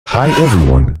Hi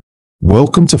everyone.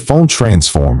 Welcome to Phone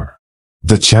Transformer,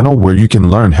 the channel where you can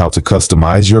learn how to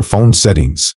customize your phone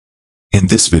settings. In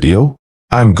this video,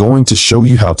 I'm going to show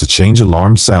you how to change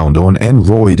alarm sound on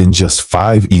Android in just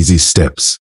 5 easy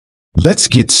steps. Let's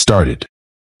get started.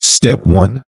 Step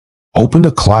 1. Open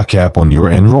the clock app on your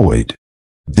Android.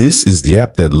 This is the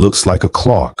app that looks like a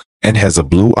clock and has a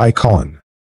blue icon.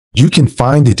 You can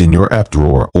find it in your app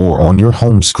drawer or on your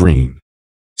home screen.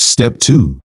 Step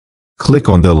 2. Click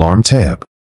on the Alarm tab.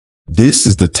 This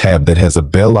is the tab that has a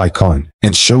bell icon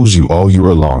and shows you all your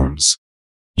alarms.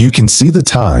 You can see the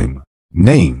time,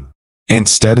 name, and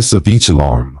status of each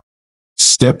alarm.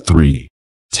 Step 3.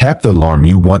 Tap the alarm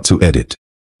you want to edit.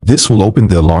 This will open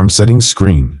the alarm settings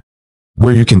screen,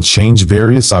 where you can change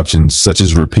various options such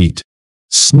as repeat,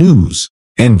 snooze,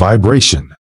 and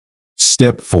vibration.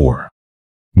 Step 4.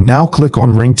 Now click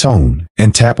on Ringtone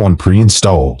and tap on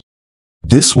Pre-installed.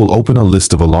 This will open a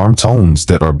list of alarm tones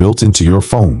that are built into your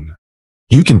phone.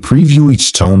 You can preview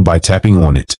each tone by tapping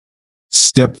on it.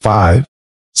 Step 5.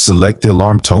 Select the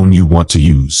alarm tone you want to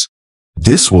use.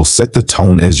 This will set the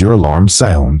tone as your alarm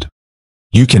sound.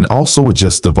 You can also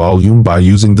adjust the volume by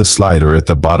using the slider at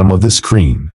the bottom of the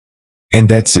screen. And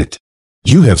that's it.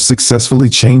 You have successfully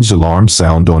changed alarm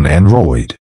sound on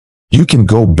Android. You can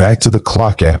go back to the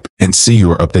clock app and see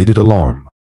your updated alarm.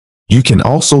 You can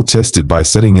also test it by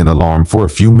setting an alarm for a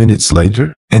few minutes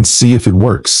later and see if it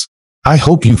works. I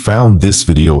hope you found this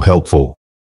video helpful.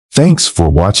 Thanks for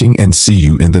watching and see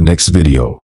you in the next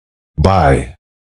video. Bye.